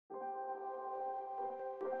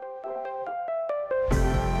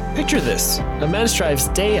Picture this. A man strives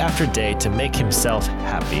day after day to make himself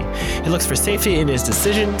happy. He looks for safety in his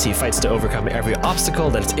decisions, he fights to overcome every obstacle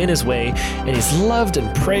that's in his way, and he's loved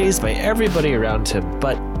and praised by everybody around him,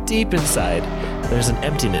 but deep inside, there's an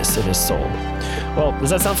emptiness in his soul. Well, does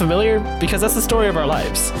that sound familiar? Because that's the story of our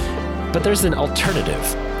lives. But there's an alternative.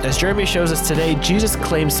 As Jeremy shows us today, Jesus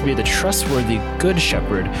claims to be the trustworthy Good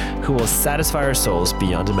Shepherd who will satisfy our souls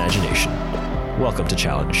beyond imagination. Welcome to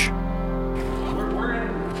Challenge. We're in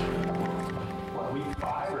week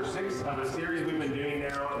 5 or 6 of a series we've been doing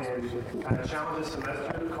now in a Challenge this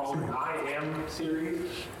semester called I Am series.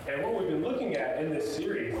 And what we've been looking at in this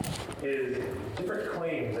series is different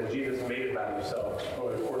claims that Jesus made about himself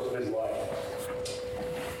over the course of his life.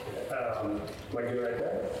 Like you right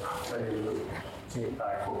there?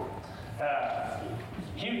 Cool.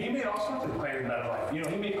 He made all sorts of claims about his life. You know,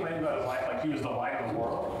 he made claims about his life like he was the light of the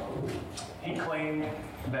world. He claimed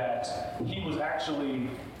that he was actually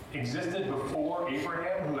existed before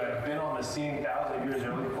Abraham, who had been on the scene 1,000 years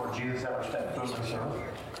earlier before Jesus ever stepped foot on this earth.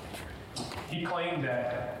 He claimed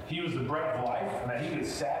that he was the bread of life and that he could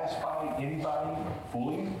satisfy anybody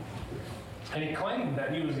fully. And he claimed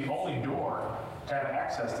that he was the only door to have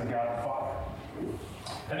access to God the Father.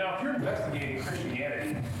 And now, if you're investigating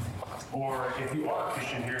Christianity, or if you are a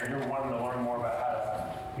Christian here and you're wanting to learn more about how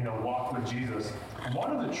to, walk with Jesus,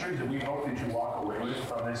 one of the truths that we hope that you walk away with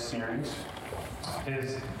from this series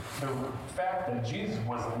is the fact that Jesus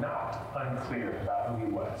was not unclear about who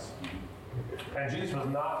he was. And Jesus was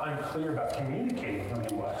not unclear about communicating who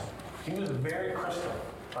he was. He was very crystal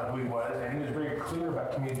on who he was, and he was very clear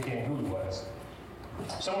about communicating who he was.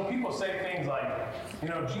 So when people say things like,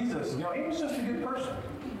 Jesus, he was just a good person.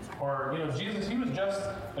 Or, Jesus, he was just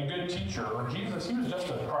a good teacher. Or Jesus, he was just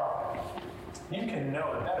a prophet. You can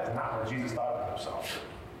know that that is not what Jesus thought of himself.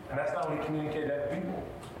 And that's not what he communicated to people.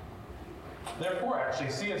 Therefore, actually,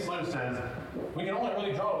 C.S. Lewis says, we can only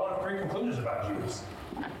really draw one of 3 conclusions about Jesus.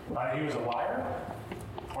 He was a liar,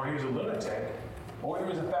 or he was a lunatic, or he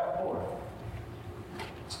was a fat boy.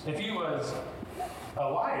 If he was a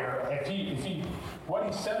liar, if he what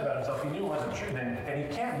he said about himself, he knew wasn't true, then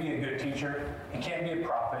he can't be a good teacher, he can't be a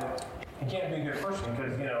prophet, he can't be a good person,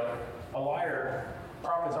 because, a liar,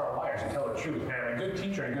 prophets aren't liars, they tell the truth. And a good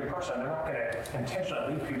teacher and a good person, they're not going to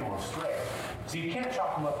intentionally lead people astray. So you can't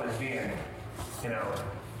chalk them up as being,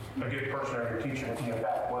 a good person or a good teacher if he in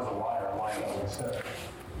fact was a liar, lying about what he said.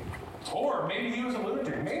 Or maybe he was a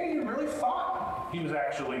lunatic. Maybe he really thought he was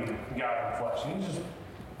actually God in flesh. He was just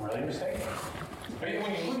really mistaken. But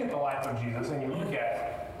when you look at the life of Jesus and you look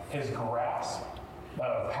at his grasp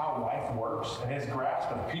of how life works and his grasp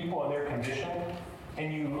of people and their condition,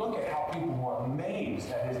 and you look at how people were amazed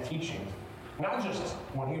at his teachings, not just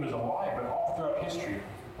when he was alive, but all throughout history,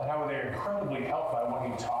 and how they were incredibly helped by what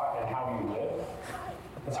he taught and how he lived,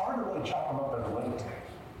 it's hard to really chalk him up as a lunatic.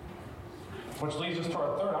 Which leads us to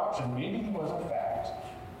our third option. Maybe he was, in fact,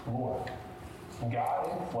 Lord. God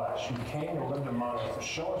in flesh, who came and lived among us to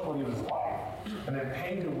show us what he was like, and then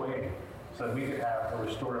paved the way so that we could have a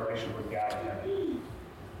restored relationship with God again.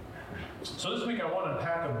 So this week I want to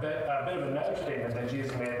unpack a bit of another statement that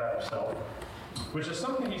Jesus made about himself, which is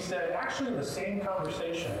something he said actually in the same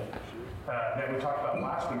conversation that we talked about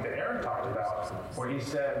last week, that Aaron talked about, where he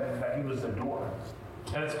said that he was the door.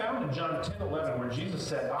 And it's found in John 10:11, where Jesus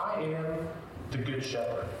said, I am the good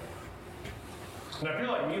shepherd. Now, if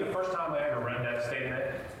you're like me, the first time I ever read that statement,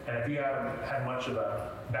 and if you haven't had much of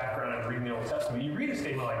a background in reading the Old Testament, you read a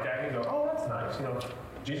statement like that and you go, oh, that's nice.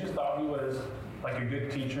 Jesus thought he was like a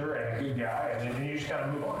good teacher and a good guy, and then you just kind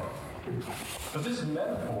of move on. But this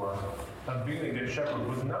metaphor of being a good shepherd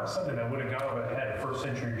was not something that would have gone over the head of first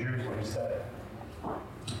century Jews when he said it.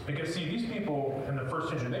 Because, see, these people in the first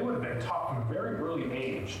century, they would have been taught from a very early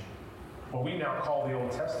age what we now call the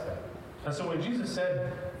Old Testament. And so when Jesus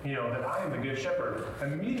said, that I am the good shepherd,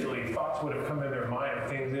 immediately thoughts would have come to their mind of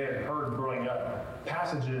things they had heard growing up,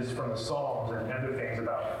 passages from the Psalms and other things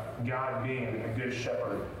about God being a good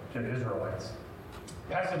shepherd to the Israelites.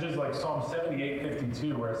 Passages like Psalm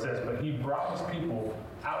 78:52, where it says, but he brought his people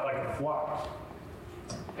out like a flock,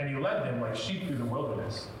 and he led them like sheep through the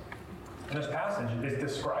wilderness. And this passage is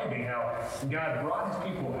describing how God brought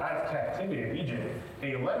his people out of captivity in Egypt, and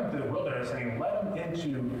he led them through the wilderness, and he led them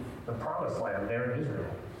into the promised land there in Israel.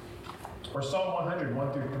 Or Psalm 100,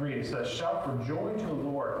 1-3, it says, shout for joy to the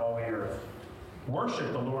Lord, all the earth.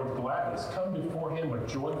 Worship the Lord with gladness. Come before him with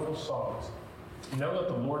joyful songs. Know that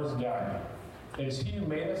the Lord is God. It is he who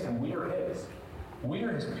made us, and we are his. We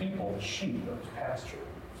are his people, the sheep of his pasture.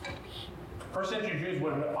 First century Jews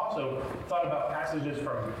would have also thought about passages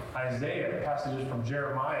from Isaiah, passages from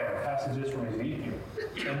Jeremiah, passages from Ezekiel.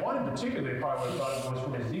 And one in particular they probably would have thought was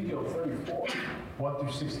from Ezekiel 34, 1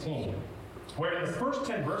 through 16, where in the first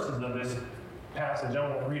 10 verses of this passage, I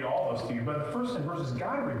won't read all those to you, but in the first 10 verses,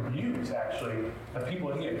 God rebukes, actually, the people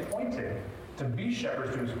that he had appointed to be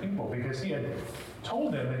shepherds to his people, because he had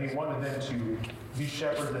told them that he wanted them to be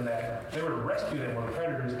shepherds and that they were to rescue them when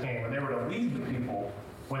predators came, and they were to lead the people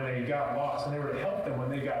when they got lost, and they were to help them when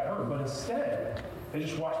they got hurt. But instead, they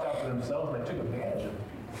just watched out for themselves and they took advantage of the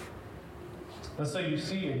people. And so you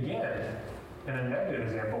see again, in a negative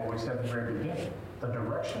example, what we said at the very beginning, the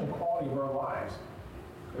direction and quality of our lives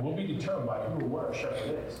will be determined by who or what our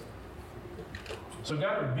shepherd is. So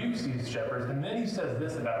God rebukes these shepherds, and then he says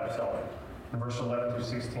this about himself in verse 11 through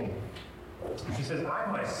 16. He says, I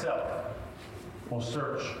myself will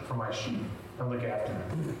search for my sheep and look after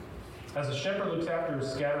them. As a shepherd looks after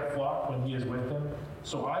his scattered flock when he is with them,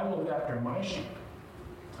 so I will look after my sheep,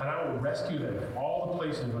 and I will rescue them in all the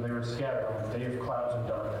places where they were scattered on the day of clouds and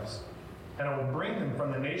darkness. And I will bring them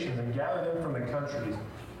from the nations and gather them from the countries,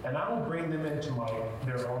 and I will bring them into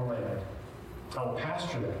their own land. I will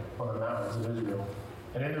pasture them on the mountains of Israel,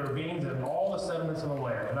 and in the ravines and all the sediments of the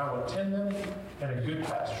land, and I will tend them in a good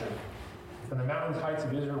pasture. And the mountains heights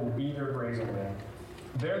of Israel will be their grazing land.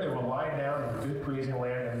 There they will lie down in a good grazing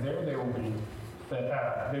land, and there they will be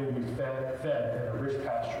fed in a rich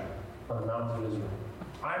pasture on the mountains of Israel.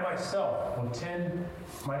 I myself will tend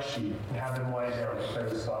my sheep and have them lie down,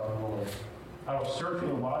 declares the sovereign Lord. I will search for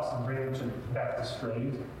the lost and bring them back to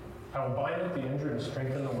strays. I will bind up the injured and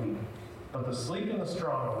strengthen the weak. But the sleek and the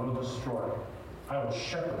strong I will destroy. I will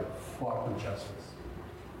shepherd the flock with justice.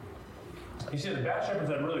 You see, the bad shepherds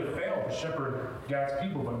had really failed to shepherd God's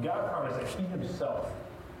people, but God promised that he himself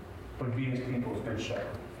would be his people's good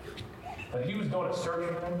shepherd. That he was going to search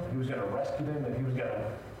for them, that he was going to rescue them, that he was going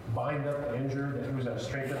to bind up the injured, that he was going to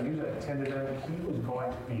strengthen them, he was going to tend to them, he was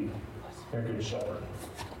going to be their good shepherd.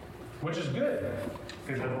 Which is good,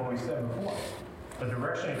 because of what we said before. The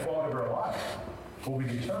direction and quality of our life will be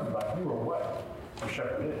determined by who or what our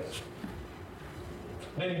shepherd is.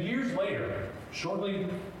 Then years later, shortly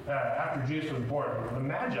after Jesus was born, the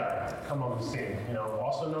Magi come on the scene,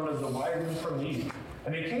 also known as the wise men from the east.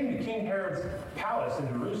 And they came to King Herod's palace in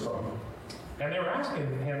Jerusalem, and they were asking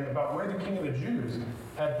him about where the King of the Jews,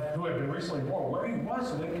 who had been recently born, where he was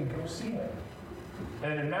so they could go see him.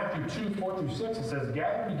 And in Matthew 2, 4 through 6, it says,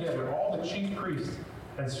 Gather together all the chief priests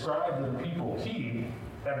and scribes of the people. He,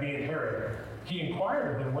 that being Herod, he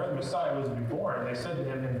inquired of them where the Messiah was to be born. And they said to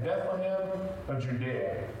him, in Bethlehem of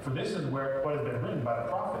Judea. For this is what has been written by the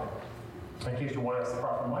prophet. In case you want to ask the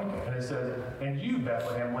prophet Micah. And it says, And you,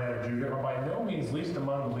 Bethlehem, land of Judah, are by no means least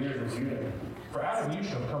among the leaders of Judah. For out of you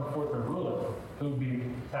shall come forth a ruler who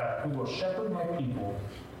will shepherd my people,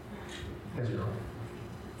 Israel.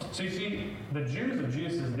 So you see, the Jews of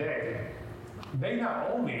Jesus' day, they not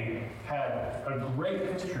only had a great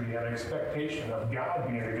history and expectation of God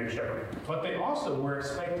being a good shepherd, but they also were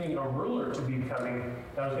expecting a ruler to be coming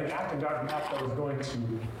that was going to act on God's behalf, that was going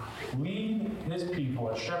to lead his people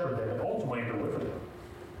and shepherd them and ultimately deliver them.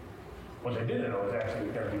 What they didn't know was actually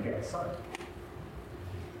going to be God's son.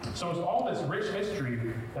 So with all this rich history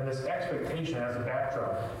and this expectation as a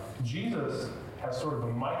backdrop, Jesus has sort of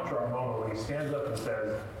a mic drop moment when he stands up and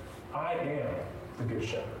says, I am the good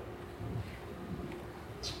shepherd.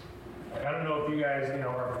 I don't know if you guys,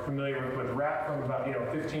 are familiar with rap from about,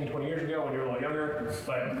 15, 20 years ago when you were a little younger,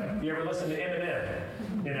 but you ever listen to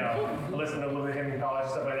Eminem? Listen to a little bit of him in college,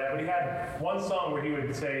 stuff like that. But he had one song where he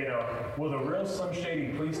would say, will the real Slim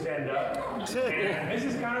Shady please stand up? And this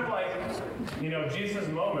is kind of like, Jesus'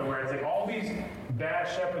 moment where it's like all these bad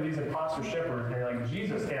shepherds, these imposter shepherds, and like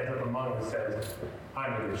Jesus stands up among them and says,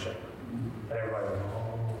 I'm the good shepherd. And everybody's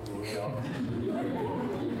like,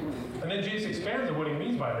 And then Jesus expands on what he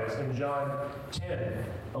means by this in John 10,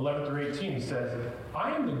 11 through 18. He says,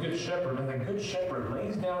 I am the good shepherd, and the good shepherd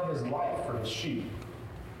lays down his life for his sheep.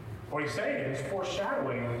 What he's saying is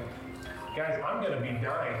foreshadowing, guys, I'm going to be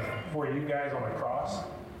dying for you guys on the cross,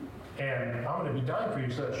 and I'm going to be dying for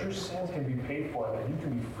you so that your sins can be paid for and that you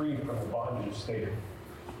can be freed from the bondage of Satan.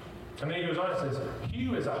 And then he goes on and says, he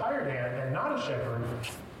who is a hired hand and not a shepherd,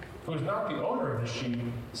 who is not the owner of the sheep,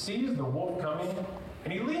 sees the wolf coming,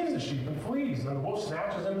 and he leaves the sheep and flees, and the wolf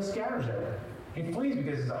snatches him and scatters them. He flees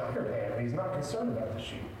because he's a hired hand, and he's not concerned about the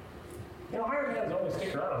sheep. Hired hands only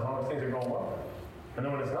stick around as long as things are going well. And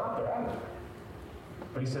then when it's not, they're out of it.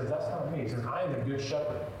 But he says, that's not me. He says, I am the good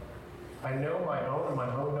shepherd. I know my own, and my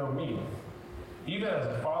own know me. Even as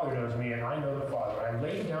the Father knows me, and I know the Father. I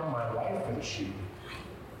lay down my life for the sheep.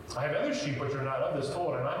 I have other sheep which are not of this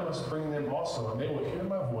fold, and I must bring them also, and they will hear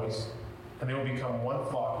my voice, and they will become one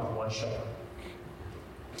flock with one shepherd.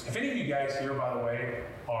 If any of you guys here, by the way,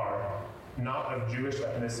 are not of Jewish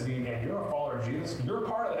ethnicity, and you're a follower of Jesus, you're a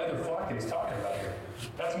part of the other flock that he's talking about here.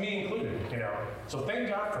 That's me included, So thank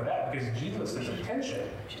God for that, because Jesus' intention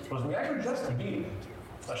was never just to be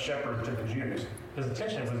a shepherd to the Jews. His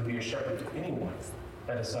intention was to be a shepherd to anyone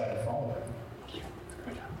that decided to follow him.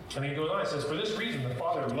 And he goes on, he says, for this reason the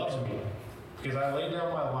Father loves me, because I lay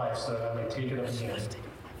down my life so that I may take it up again.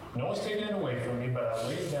 No one's taken it away from me, but I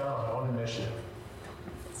lay it down on my own initiative.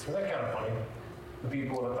 Isn't that kind of funny? The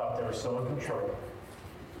people that thought they were so in control.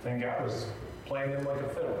 And God was playing them like a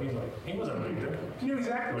fiddle. He wasn't leaving. He knew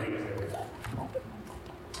exactly what he was doing.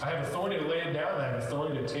 I have authority to lay it down, and I have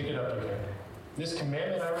authority to take it up again. This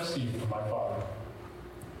commandment I received from my Father.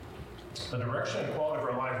 The direction and quality of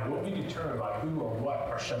our life will be determined by who or what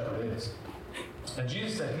our shepherd is. And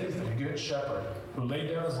Jesus said he is the good shepherd who laid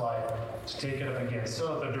down his life to take it up again.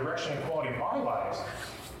 So that the direction and quality of our lives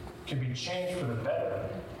can be changed for the better,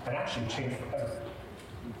 and actually changed forever,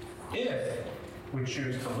 if we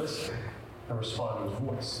choose to listen and respond to his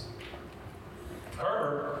voice.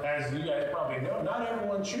 However, as you guys probably know, not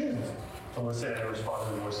everyone chooses to listen and respond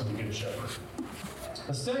to the voice of the good shepherd.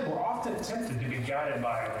 Instead, we're often tempted to be guided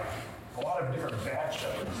by a lot of different bad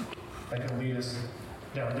shepherds that can lead us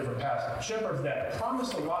down different paths. Shepherds that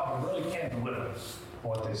promise a lot but really can't deliver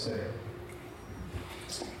what they say.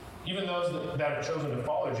 Even those that have chosen to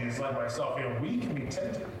follow Jesus, like myself, we can be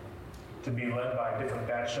tempted to be led by different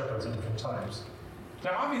bad shepherds at different times.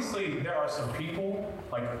 Now, obviously, there are some people,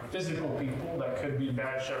 like physical people, that could be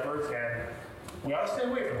bad shepherds, and we ought to stay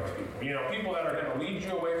away from those people. People that are going to lead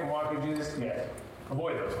you away from walking with Jesus,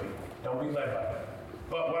 avoid those people. Don't be led by them.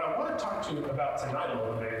 But what I want to talk to you about tonight a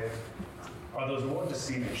little bit are those more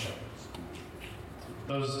deceiving shepherds.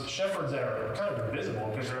 Those shepherds that are kind of invisible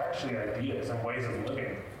because they're actually ideas and ways of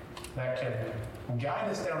living that can guide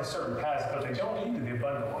us down certain paths, but they don't lead to the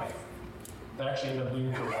abundant life. They actually end up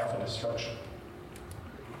leading to a life of destruction.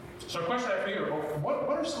 So a question I have for you, what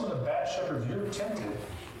are some of the bad shepherds you're tempted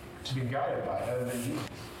to be guided by other than Jesus?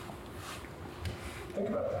 Think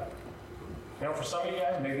about that. For some of you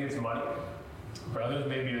guys, maybe it's money. For others,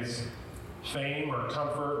 maybe it's fame or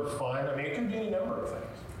comfort or fun. It could be any number of things.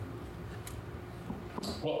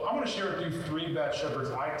 Well, I want to share with you 3 bad shepherds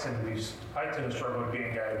I tend to struggle with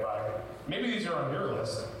being guided by. Maybe these are on your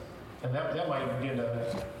list, and that might begin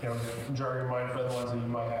to jar your mind for other ones that you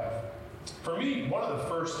might have. For me, one of the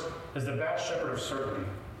first is the bad shepherd of certainty.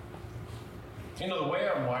 The way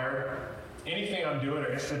I'm wired, anything I'm doing or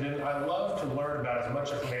interested in, I love to learn about as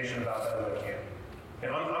much information about that as I can.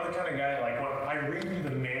 I'm the kind of guy, when I read through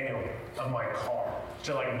the manual of my car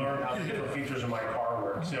to learn how the different features of my car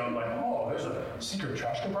work. I'm like, oh, there's a secret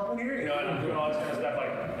trash compartment here? And I'm doing all this kind of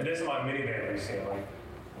stuff. It is my minivan that you see.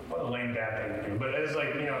 What a lame bad thing to do. But it's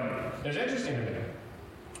it's interesting to me.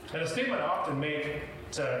 And a statement I often make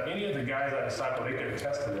to any of the guys I disciple, they can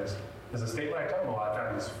attest to this, is a statement I tell them a lot of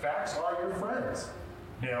times, is facts are your friends.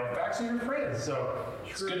 Facts are your friends. So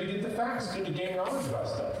it's good to get the facts. It's good to gain knowledge about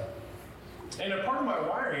stuff. And a part of my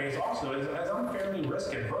wiring is also, as I'm fairly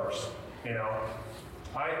risk adverse,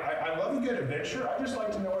 I love a good adventure. I just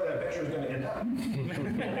like to know where that adventure is going to end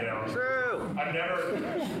up. True. I've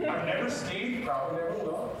never skied, probably never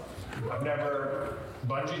will. I've never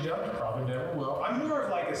bungee jumped, probably never will. I'm more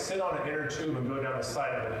of a sit on an inner tube and go down the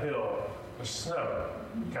side of a hill with snow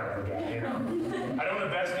kind of a guy, I don't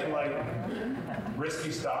invest in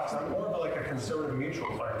risky stocks. I'm more of a conservative mutual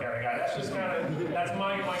fund kind of guy. That's just that's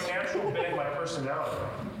my natural bent, my personality.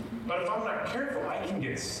 But if I'm not careful, I can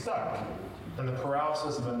get stuck in the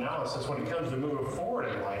paralysis of analysis when it comes to moving forward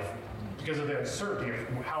in life because of the uncertainty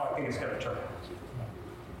of how I think it's going to turn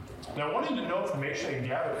out. Now, wanting to know information and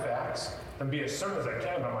gather facts and be as certain as I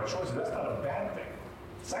can about my choices, that's not a bad thing.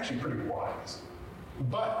 It's actually pretty wise.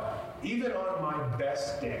 But even on my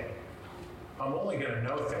best day, I'm only going to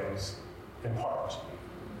know things in part.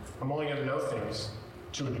 I'm only going to know things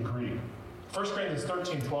to a degree. 1 Corinthians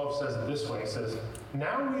 13:12 says it this way. It says,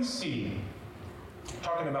 now we see,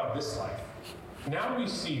 talking about this life, now we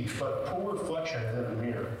see but poor reflection in the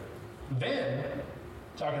mirror. Then,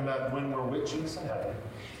 talking about when we're with Jesus in heaven,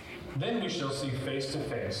 then we shall see face to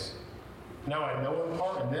face. Now I know in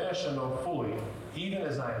part, and then I shall know fully, even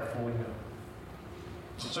as I am fully known.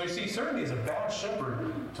 So you see, certainty is a bad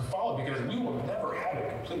shepherd to follow because we will never have it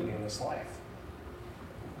completely in this life.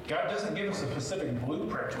 God doesn't give us a specific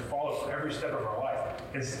blueprint to follow for every step of our life.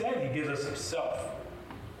 Instead, he gives us himself,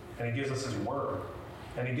 and he gives us his word,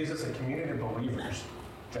 and he gives us a community of believers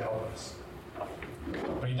to help us.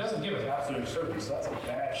 But he doesn't give us absolute certainty, so that's a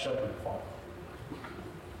bad shepherd fault.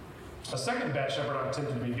 A second bad shepherd I'm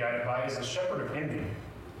tempted to be guided by is the shepherd of envy.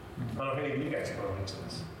 I don't know if any of you guys grow into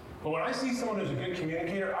this. But when I see someone who's a good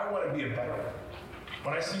communicator, I want to be a better one.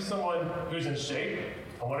 When I see someone who's in shape,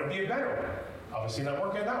 I want to be a better one. Obviously not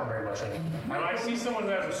working out very much anymore. And when I see someone who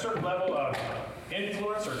has a certain level of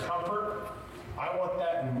influence or comfort, I want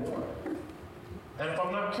that and more. And if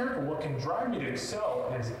I'm not careful, what can drive me to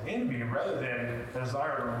excel is envy rather than a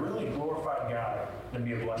desire to really glorify God and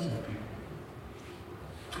be a blessing to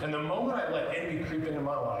people. And the moment I let envy creep into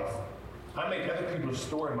my life, I make other people's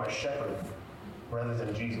story my shepherd rather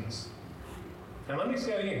than Jesus. And let me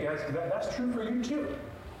say it again, guys, that's true for you too.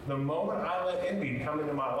 The moment I let envy come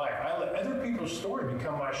into my life, I let other people's story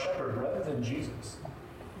become my shepherd rather than Jesus.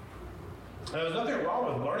 And there's nothing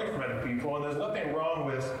wrong with learning from other people, and there's nothing wrong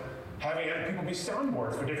with having other people be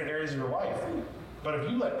soundboards for different areas of your life. But if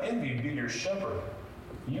you let envy be your shepherd,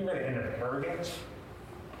 you're going to end up arrogant,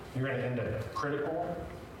 you're going to end up critical,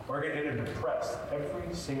 or you're going to end up depressed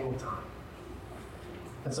every single time.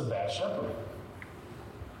 That's a bad shepherd.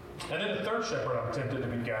 And then the third shepherd I'm tempted to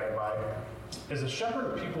be guided by is a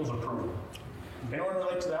shepherd of people's approval. Anyone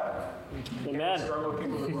relate to that? Amen. Struggle with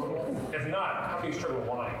people's approval? If not, how many struggle with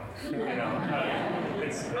wine? You know,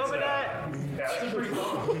 it's yeah, that's a pretty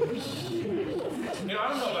common. You know, I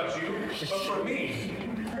don't know about you, but for me,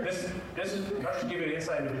 this is, I should give you an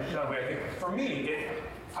insight into the way I think. For me,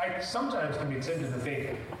 I sometimes can be tempted to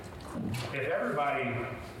think, if everybody,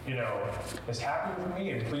 you know, is happy with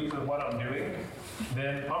me and pleased with what I'm doing,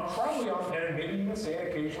 then I'm probably on, and maybe even saying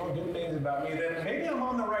occasional good things about me, then maybe I'm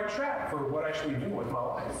on the right track for what I should be doing with my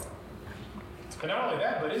life. And not only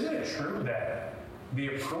that, but isn't it true that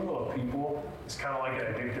the approval of people is kind of like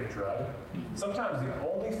an addictive drug? Sometimes the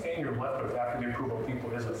only thing you're left with after the approval of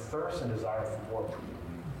people is a thirst and desire for more approval.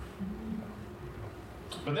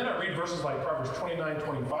 But then I read verses like Proverbs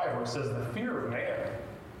 29:25, where it says, the fear of man,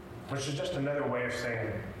 which is just another way of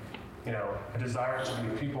saying, you know, a desire to be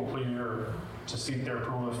a people pleaser, to seek their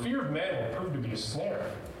approval. The fear of man will prove to be a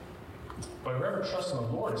snare, but whoever trusts in the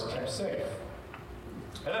Lord is kept safe.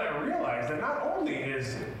 And then I realized that not only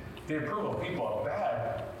is the approval of people a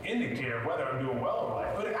bad indicator of whether I'm doing well in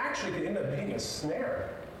life, but it actually can end up being a snare,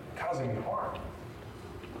 causing me harm.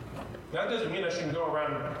 That doesn't mean I shouldn't go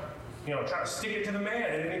around, you know, trying to stick it to the man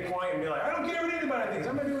at any point and be like, I don't care what anybody thinks,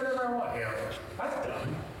 I'm going to do whatever I want. You know, that's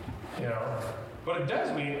dumb. You know, but it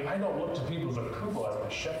does mean I don't look to people's approval as my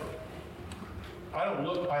shepherd. I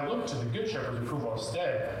look to the good shepherd's approval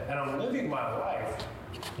instead, and I'm living my life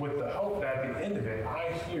with the hope that at the end of it,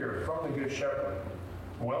 I hear from the good shepherd,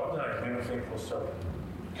 well done, good and faithful servant.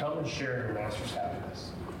 Come and share your master's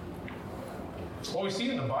happiness. What we see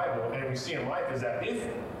in the Bible and we see in life is that if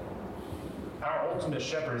our ultimate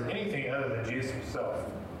shepherd is anything other than Jesus himself,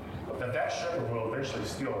 that shepherd will eventually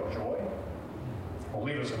steal our joy, will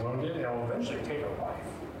leave us wounded, and will eventually take our life.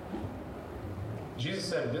 Jesus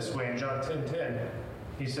said it this way in John 10:10.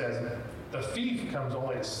 He says, the thief comes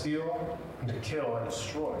only to steal and to kill and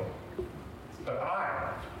destroy. But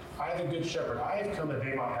I, the good shepherd, I have come that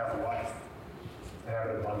they might have life and have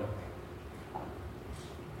it abundantly.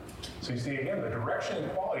 So you see, again, the direction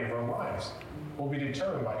and quality of our lives will be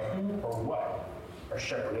determined by who or what our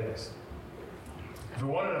shepherd is. If we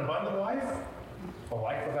want an abundant life, a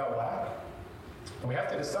life without lack, and we have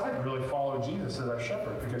to decide to really follow Jesus as our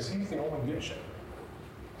shepherd, because he's the only good shepherd.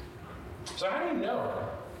 So how do you know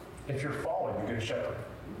if you're following the good shepherd?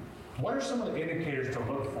 What are some of the indicators to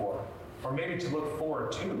look for, or maybe to look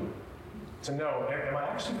forward to know, am I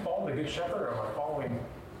actually following the good shepherd, or am I following,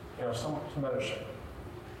 you know, some other shepherd?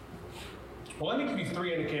 Well, let me give you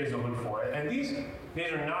 3 indicators to look for. And these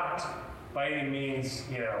are not by any means,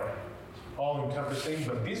 you know, all-encompassing,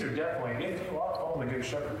 but these are definitely, if you are following the good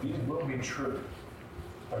shepherd, these will be true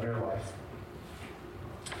of your life.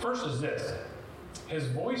 First is this: his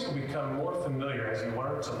voice will become more familiar as you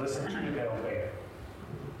learn to listen to it and obey it.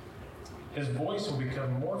 His voice will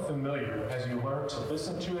become more familiar as you learn to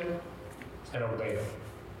listen to it and obey it.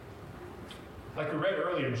 Like we read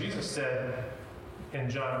earlier, Jesus said in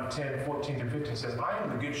John 10:14-15, says, I am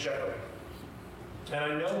the good shepherd, and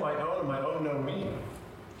I know my own, and my own know me,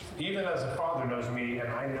 even as the Father knows me, and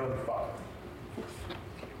I know the Father.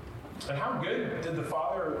 And how good did the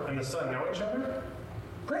Father and the Son know each other?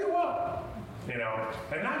 Pretty well, you know,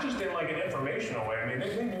 and not just in like an informational way. I mean,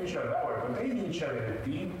 they knew each other that way, but they knew each other in a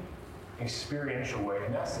deep, experiential way,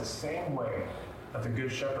 and that's the same way that the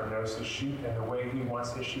Good Shepherd knows his sheep and the way he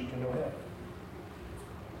wants his sheep to know him.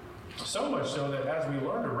 So much so that as we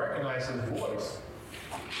learn to recognize his voice,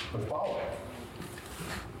 we follow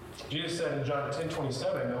it. Jesus said in John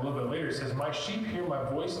 10:27, a little bit later, it says, "My sheep hear my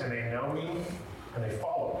voice, and they know me, and they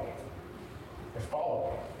follow me." They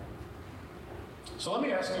follow me. So let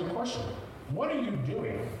me ask you a question. What are you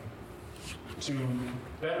doing to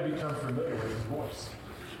better become familiar with his voice?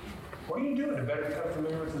 What are you doing to better become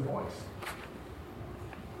familiar with his voice?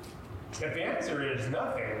 If the answer is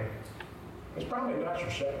nothing, it's probably not your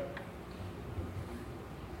shepherd.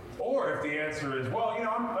 Or if the answer is, well,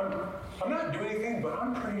 I'm not doing anything, but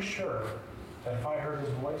I'm pretty sure that if I heard his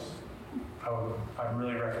voice, I'd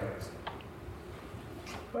really recognize it.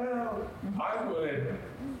 Well, I would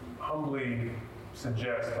humbly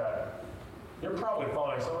suggest that you're probably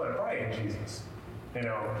following someone that probably ain't Jesus.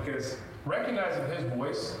 Because recognizing his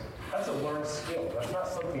voice, that's a learned skill. That's not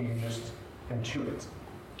something you just intuit.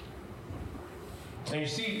 And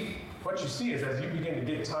what you see is as you begin to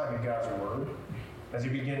get time in God's Word, as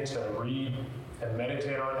you begin to read and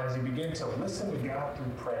meditate on, as you begin to listen to God through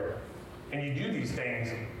prayer, and you do these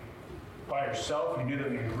things by yourself, you do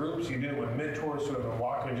them in groups, you do them with mentors who have been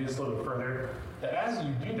walking with Jesus a little bit further, that as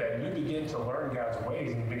you do that, you begin to learn God's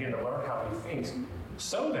ways and you begin to learn how he thinks,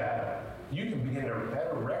 so that you can begin to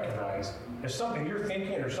better recognize if something you're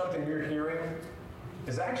thinking or something you're hearing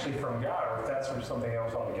is actually from God or if that's from something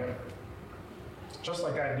else altogether. Just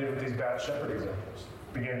like I did with these bad shepherd examples,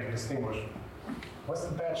 begin to distinguish what's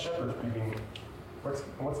the bad shepherd speaking,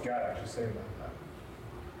 what's God actually saying about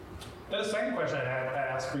that. Then the second question I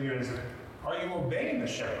ask for you is, are you obeying the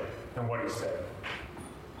shepherd in what he said?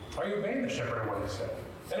 Are you obeying the shepherd in what he said?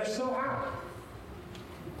 And if so, how?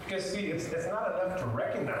 Because see, it's not enough to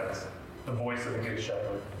recognize the voice of the good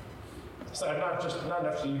shepherd. It's not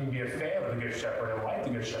enough to even be a fan of the good shepherd and like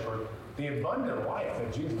the good shepherd. The abundant life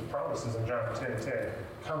that Jesus promises in John 10:10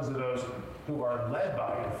 comes to those who are led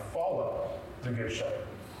by and follow the good shepherd.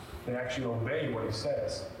 They actually obey what he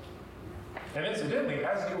says. And incidentally,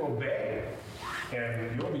 as you obey,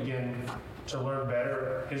 and you'll begin to learn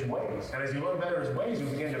better his ways. And as you learn better his ways, you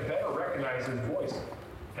begin to better recognize his voice.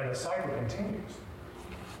 And the cycle continues.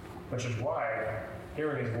 Which is why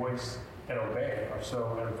hearing his voice and obeying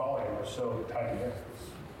and following him are so tied together.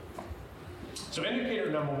 So indicator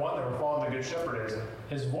number one that we're following the good shepherd is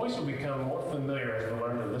his voice will become more familiar as we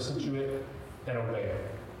learn to listen to it and obey it.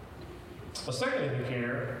 The second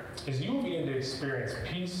indicator is you will begin to experience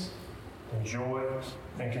peace and joy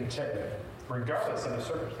and contentment regardless of the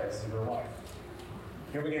circumstances of your life.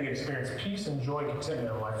 You'll begin to experience peace and joy and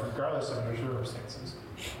contentment in life regardless of your circumstances.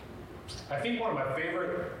 I think one of my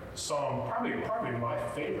favorite psalms, probably my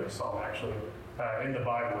favorite psalm actually, in the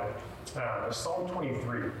Bible, is Psalm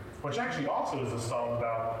 23, which actually also is a psalm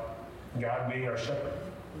about God being our shepherd.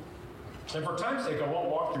 And for time's sake, I won't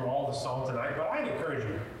walk through all the psalm tonight, but I'd encourage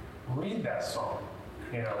you, read that psalm.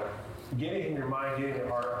 Get it in your mind, get it in your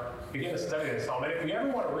heart, begin to study this psalm. And if you ever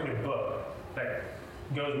want to read a book that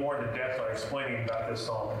goes more into depth on explaining about this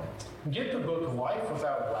psalm, get the book Life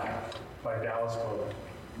Without Lack by Dallas Willard.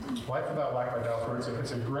 Life Without Lack by Dallas Willard.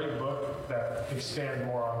 It's a great book that expands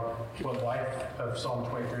more on what life of Psalm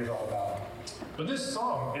 23 is all about. But this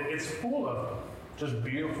psalm, it's full of just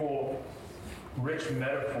beautiful, rich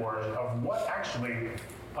metaphors of what actually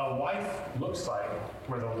a life looks like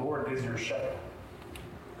where the Lord is your shepherd.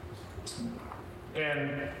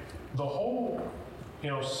 And the whole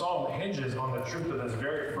psalm hinges on the truth of this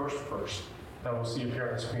very first verse that we'll see appear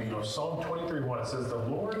on the screen. Psalm 23:1, it says, "The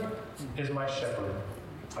Lord is my shepherd,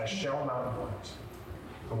 I shall not want.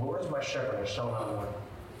 The Lord is my shepherd, I shall not want."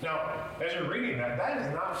 Now, as you're reading that is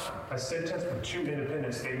not a sentence with two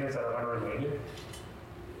independent statements that are unrelated.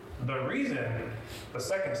 The reason the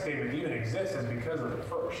second statement even exists is because of the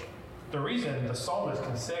first. The reason the psalmist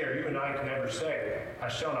can say, or you and I can ever say, "I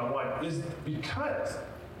shall not want," is because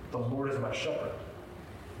the Lord is my shepherd.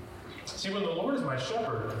 See, when the Lord is my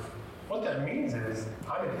shepherd, what that means is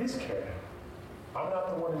I'm in his care. I'm not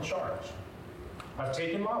the one in charge. I've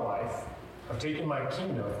taken my life, I've taken my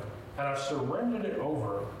kingdom, and I've surrendered it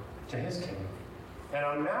over to his kingdom. And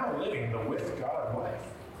I'm now living the with God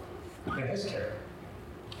life in his care.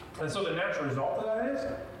 And so the natural result of that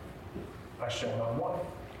is, I shall not want.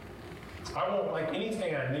 I won't lack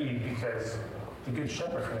anything I need because the good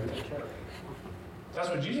shepherd is going to take care of me. That's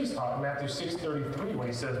what Jesus taught in Matthew 6:33 when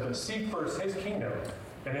he says, "But seek first his kingdom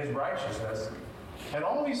and his righteousness, and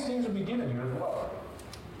all these things will be given you as well."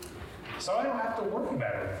 So I don't have to worry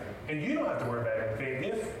about anything. And you don't have to worry about anything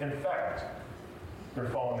if, in fact, you're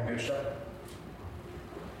following the good shepherd.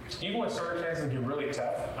 Even when circumstances get really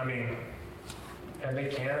tough, and they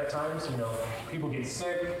can at times, people get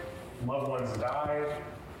sick, loved ones die,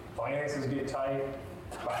 finances get tight,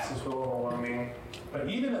 classes feel overwhelming. But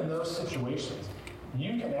even in those situations,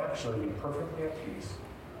 you can actually be perfectly at peace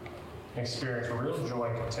experience real joy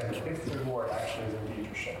and contentment if the Lord actually is indeed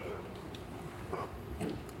your shepherd.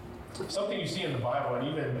 Something you see in the Bible, and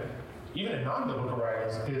even in non-biblical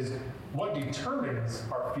writings, is what determines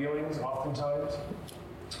our feelings oftentimes,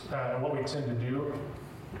 and what we tend to do,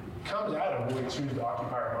 comes out of what we choose to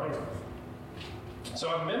occupy our minds with. So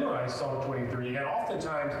I've memorized Psalm 23, and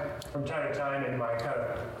oftentimes, from time to time, in my kind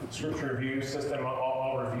of scripture review system,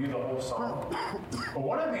 I'll review the whole psalm. But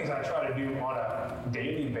one of the things I try to do on a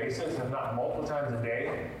daily basis, if not multiple times a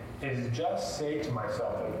day, is just say to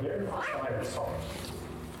myself, the very first line of the psalm,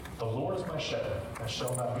 "The Lord is my shepherd, I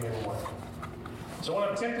shall not be in want." So when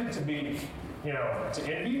I'm tempted to be, to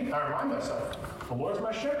envy, I remind myself, the Lord is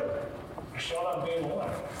my shepherd, I shall not be in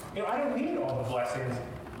want. I don't need all the blessings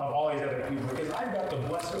of all these other people, because I've got the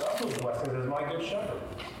blessing of those blessings as my good shepherd.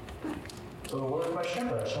 So the Lord is my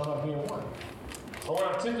shepherd, I shall not be in want. But when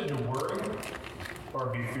I'm tempted to worry or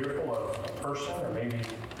be fearful of a person or maybe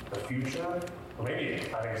the future, or maybe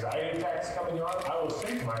an anxiety attack's coming on, I will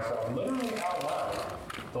say to myself, literally out loud,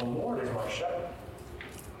 the Lord is my shepherd,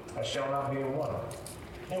 I shall not be in want.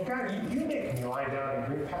 God, you make me lie down in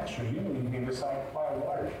green pastures. You lead me beside quiet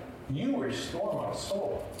waters. You restore my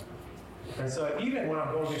soul. And so even when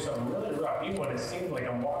I'm going through something really rough, even when it seems like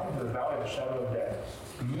I'm walking through the valley of the shadow of death,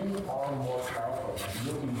 you are more powerful.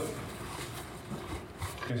 You'll be with me.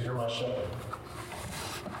 Because you're my shepherd.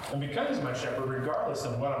 And because he's my shepherd, regardless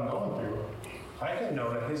of what I'm going through, I can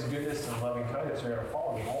know that his goodness and loving kindness are going to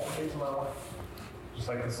follow me all the days of my life. Just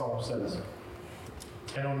like the psalm says.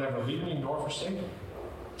 And he'll never leave me nor forsake me.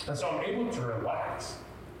 And so I'm able to relax.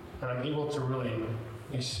 And I'm able to really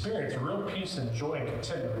experience real peace and joy and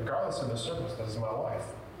contentment regardless of the circumstances of my life.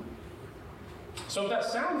 So if that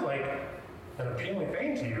sounds like an appealing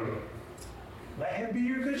thing to you, let him be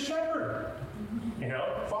your good shepherd.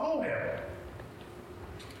 Follow him.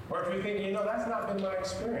 Or if you think, that's not been my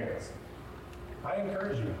experience, I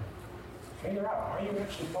encourage you, figure out, are you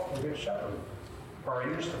actually following a good shepherd? Or are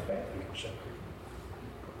you just a fan of a good shepherd?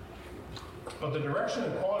 But the direction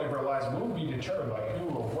and quality of our lives will be determined by who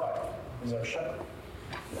or what is our shepherd.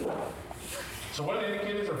 So what are the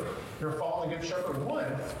indicators of you're following a good shepherd? One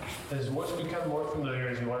is what's become more familiar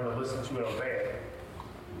as you learn to listen to and obey it.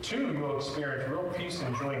 Two, you'll experience real peace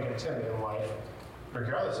and joy and contentment in life,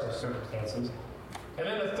 regardless of circumstances. And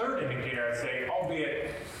then the third indicator, I'd say,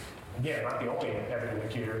 albeit, again, not the only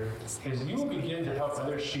indicator, is you will begin to help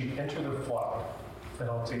other sheep enter the flock and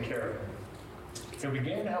help take care of them. You'll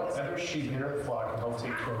begin to help other sheep enter the flock and help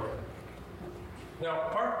take care of them. Now,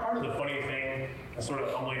 part of the funny thing, and sort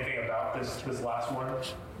of humbling thing about this last one,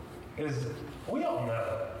 is we all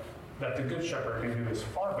know that the Good Shepherd can do this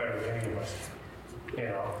far better than any of us.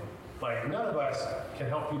 None of us can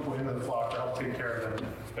help people into the flock or help take care of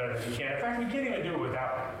them better than he can. In fact, we can't even do it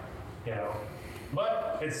without him.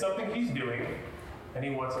 But it's something he's doing, and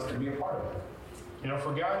he wants us to be a part of it.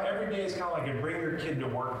 For God, every day is kind of like a bring your kid to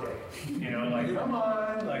work day. Come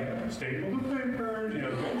on, staple the papers,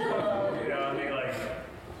 good job,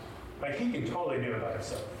 he can totally do it by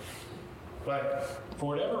himself. But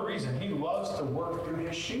for whatever reason, he loves to work through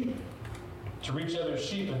his sheep, to reach other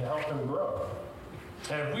sheep and to help them grow.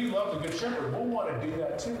 And if we love the Good Shepherd, we'll want to do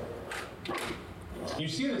that too. You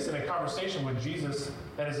see this in a conversation with Jesus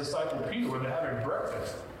and his disciple Peter when they're having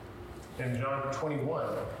breakfast in John 21.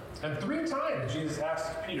 And 3 times Jesus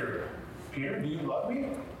asks Peter, "Peter, do you love me?"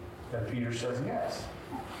 And Peter says yes.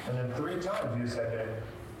 And then 3 times Jesus said to him,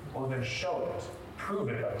 "Well, then show it. Prove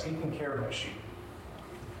it by taking care of my sheep."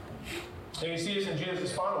 And you see this in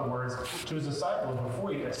Jesus' final words to his disciples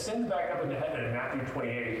before he ascends back up into heaven in Matthew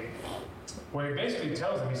 28, where he basically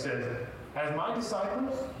tells them, he says, as my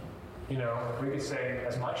disciples, we could say,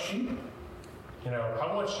 as my sheep,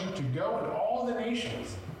 I want you to go into all the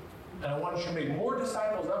nations, and I want you to make more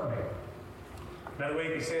disciples of me. Another way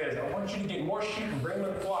you could say it is, I want you to get more sheep and bring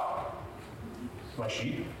them to the flock, my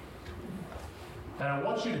sheep. And I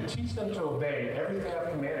want you to teach them to obey everything I've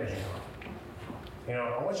commanded you.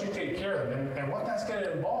 I want you to take care of them. And what that's going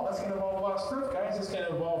to involve, that's going to involve a lot of stuff, guys. It's going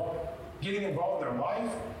to involve getting involved in their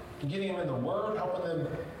life, getting them in the Word, helping them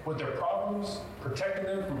with their problems, protecting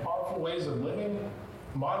them from harmful ways of living,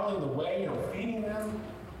 modeling the way, feeding them,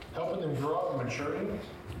 helping them grow up in maturity.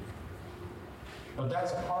 But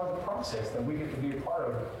that's a part of the process that we get to be a part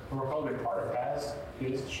of, and we're called to be a part of as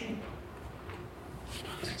his sheep.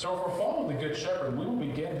 So if we're following the Good Shepherd, we will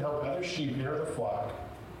begin to help other sheep enter the flock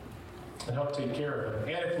and help take care of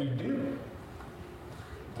them. And if we do,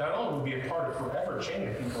 not only will we be a part of forever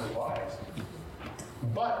changing people's lives,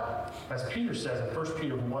 but as Peter says in 1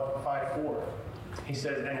 Peter 5:4, he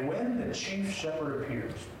says, and when the chief shepherd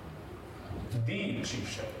appears, the chief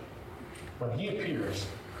shepherd, when he appears,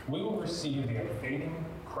 we will receive the unfading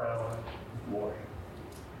crown of glory.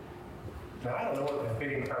 Now, I don't know what the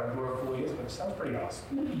unfading crown of glory fully is, but it sounds pretty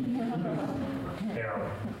awesome.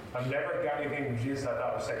 I've never got anything from Jesus I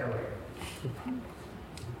thought was second rate.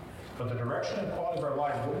 But the direction and quality of our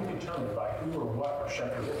lives will be determined by who or what our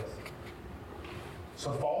shepherd is.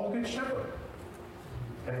 So follow the good shepherd.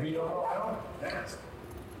 And if you don't know how, ask.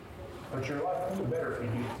 But your life will be better if you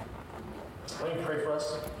do. Let me pray for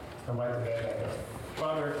us. Invite the band back up.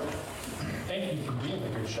 Father, thank you for being the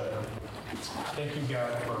good shepherd. Thank you,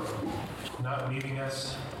 God, for not leaving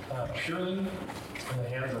us purely in the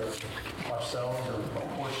hands of ourselves or a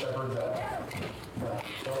poor shepherd that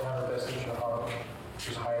don't have our best interest at heart,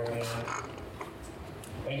 just hired in.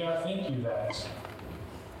 And God, thank you that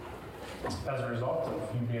as a result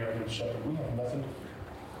of you being our good shepherd, we have nothing to fear.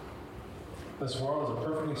 This world is a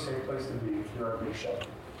perfectly safe place to be if you're our good shepherd.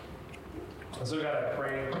 And so, God, I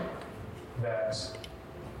pray that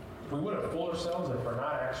we wouldn't fool ourselves if we're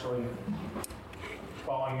not actually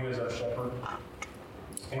following you as our shepherd.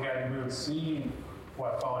 And God, we would see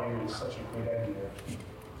why following you is such a great idea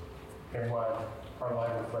and why our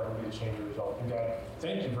life will forever be a change result. And God,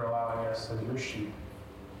 thank you for allowing us as your sheep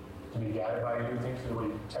to be guided by you. Thank you for the way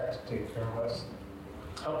you protect, take care of us.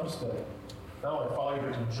 Help us to not only follow you,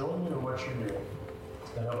 but to join you in what you do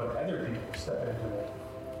and help other people step into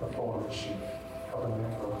the fold of the sheep, helping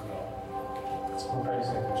them grow as well. We praise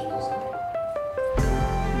you in Jesus' name.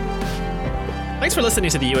 Thanks for listening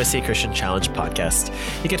to the USC Christian Challenge podcast.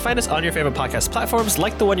 You can find us on your favorite podcast platforms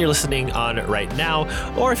like the one you're listening on right now,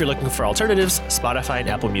 or if you're looking for alternatives, Spotify and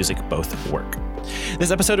Apple Music both work. This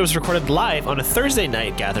episode was recorded live on a Thursday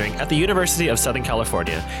night gathering at the University of Southern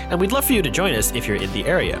California, and we'd love for you to join us if you're in the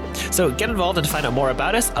area. So get involved and find out more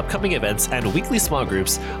about us, upcoming events, and weekly small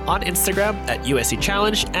groups on Instagram at USC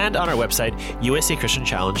Challenge and on our website,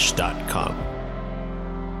 uscchristianchallenge.com.